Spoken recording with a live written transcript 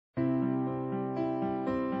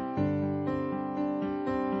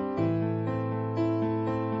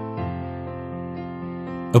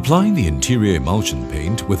Apply the interior emulsion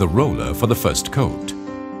paint with a roller for the first coat.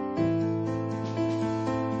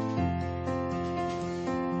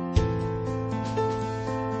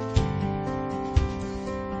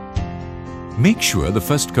 Make sure the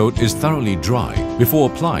first coat is thoroughly dry before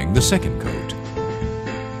applying the second coat.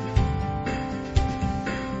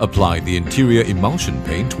 Apply the interior emulsion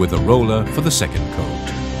paint with a roller for the second coat.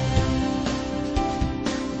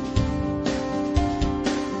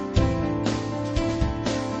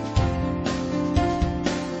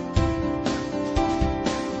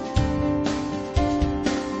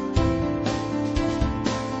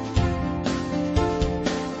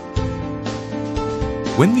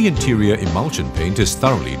 When the interior emulsion paint is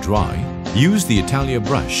thoroughly dry, use the Italia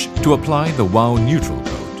brush to apply the WOW neutral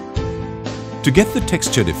coat. To get the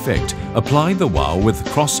textured effect, apply the WOW with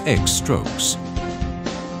cross-X strokes.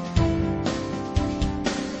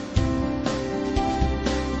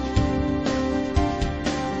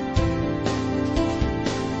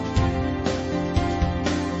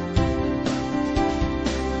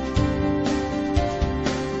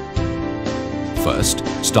 First,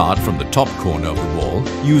 start from the top corner of the wall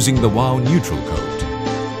using the WOW neutral coat.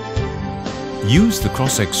 Use the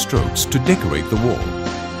cross-X strokes to decorate the wall.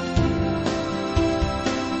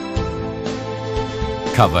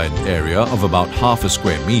 Cover an area of about half a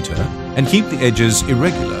square meter and keep the edges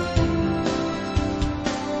irregular.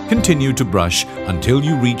 Continue to brush until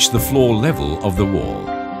you reach the floor level of the wall.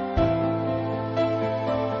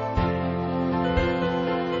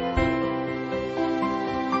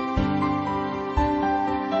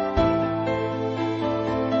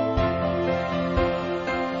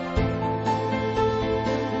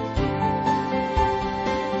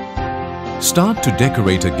 Start to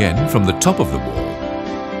decorate again from the top of the wall.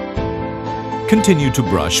 Continue to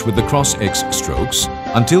brush with the cross-X strokes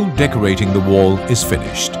until decorating the wall is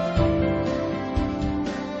finished.